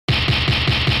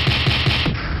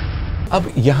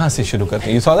अब यहाँ से शुरू करते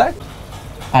हैं। You saw that?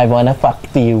 I wanna fuck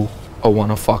you. I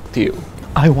wanna fuck you.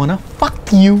 I wanna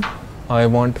fuck you. I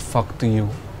want fuck you.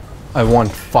 I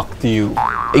want fuck you.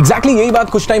 Exactly यही बात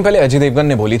कुछ टाइम पहले अजय देवगन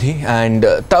ने बोली थी एंड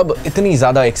तब इतनी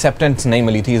ज़्यादा एक्सेप्टेंस नहीं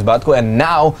मिली थी इस बात को and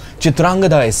now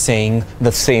Chitrangada is saying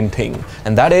the same thing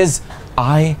and that is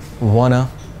I wanna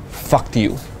fuck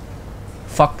you.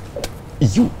 Fuck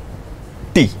you.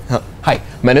 T. Hi,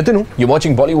 मैं नितिन हूँ. You're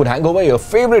watching Bollywood Hangover, your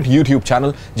favorite YouTube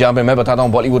channel, जहाँ पे मैं बताता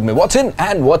हूँ बॉलीवुड में what's in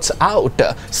and what's out.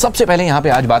 सबसे पहले यहाँ पे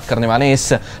आज बात करने वाले हैं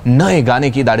इस नए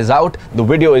गाने की that is out. The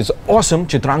video is awesome.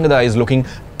 Chitrangada is looking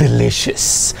delicious.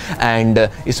 And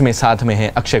इसमें साथ में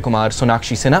है अक्षय कुमार,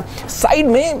 सोनाक्षी सिन्हा, साइड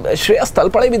में श्रेयस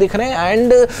तलपड़े भी दिख रहे हैं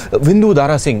एंड विंदु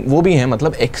दारा सिंह वो भी हैं,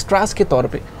 मतलब एक्स्ट्रास के तौर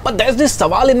पे. But there's this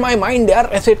सवाल in my mind यार,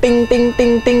 ऐसे टिंग टिंग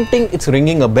टिंग टिंग टिंग it's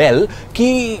ringing a bell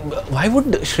कि why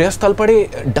would Shreyas Talpade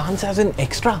dance as an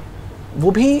extra,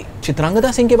 वो भी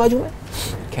चित्रांगदा सिंह के बाजू में.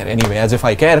 खैर anyway, as if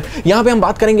I care, यहाँ पे हम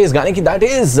बात करेंगे इस गाने की दैट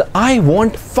इज आई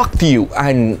वॉन्ट फक्त यू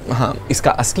एंड हाँ,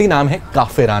 इसका असली नाम है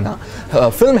काफिराना.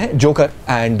 फिल्म है joker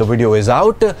and the video is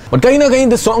out. But कहीं ना कहीं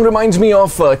this song reminds me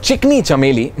of चिकनी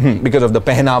चमेली बिकॉज ऑफ द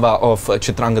पहनावा of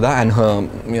Chitrangada and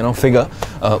her figure.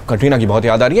 Katrina की बहुत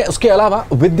याद आ रही है. उसके अलावा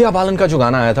विद्या बालन का जो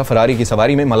गाना आया था फरारी की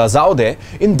सवारी में, मलाजाउद है,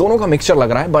 इन दोनों का मिक्सचर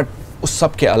लग रहा है. बट उस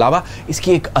सब के अलावा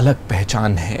इसकी एक अलग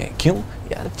पहचान है. क्यों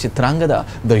यार? Chitrangada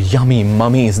the yummy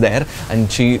mummy is there and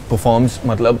she performs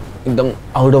मतलब एकदम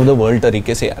आउट ऑफ द वर्ल्ड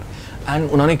तरीके से यार. एंड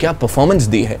उन्होंने क्या परफॉर्मेंस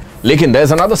दी है. लेकिन देयर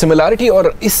इज अनदर सिमिलैरिटी,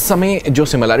 और इस समय जो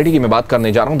सिमिलैरिटी की मैं बात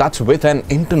करने जा रहा हूँ that's with an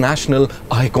international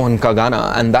icon का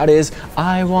गाना and that is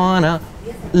I वांना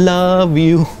love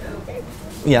you.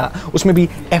 या उसमें भी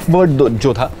एफ वर्ड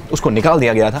जो था उसको निकाल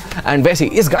दिया गया था. एंड वैसे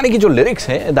इस गाने की जो लिरिक्स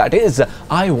है दैट इज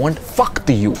आई वांट फक्त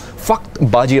यू. फक्त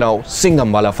बाजीराव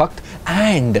सिंघम वाला फक्त.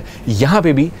 एंड यहाँ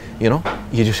पे भी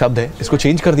ये जो शब्द है इसको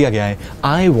चेंज कर दिया गया है,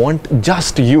 आई वॉन्ट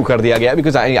जस्ट यू कर दिया गया है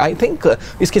बिकॉज आई थिंक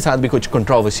इसके साथ भी कुछ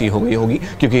कंट्रोवर्सी हो गई होगी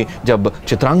क्योंकि जब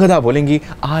चित्रांगदा बोलेंगी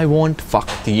आई वॉन्ट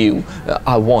फक्त यू,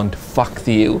 आई वॉन्ट फक्त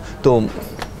यू, तो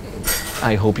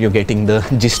I hope you getting the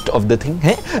gist of the thing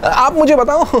है. आप मुझे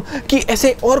बताओ कि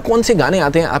ऐसे और कौन से गाने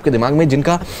आते हैं आपके दिमाग में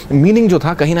जिनका मीनिंग जो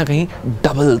था कहीं ना कहीं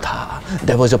डबल था.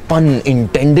 देयर वाज अ पन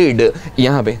इंटेंडेड.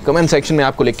 यहाँ पे कमेंट सेक्शन में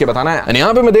आपको लिख के बताना है.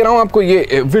 यहाँ पे मैं दे रहा हूँ आपको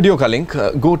ये वीडियो का link.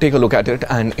 Go take a look at it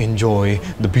and enjoy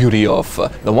the beauty of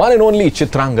the one and only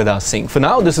Chitrangada Singh. For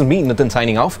now this is me Nitin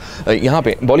signing off. यहाँ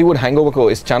पे बॉलीवुड हैंगओवर को,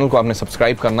 इस चैनल को आपने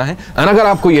सब्सक्राइब करना है. एंड अगर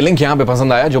आपको ये लिंक यहाँ पे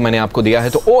पसंद आया जो मैंने आपको दिया है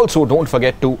तो also don't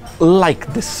forget to like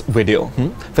this video.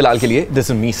 फिलहाल के लिए this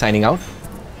is me signing out.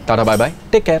 Tata bye bye,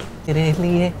 take care.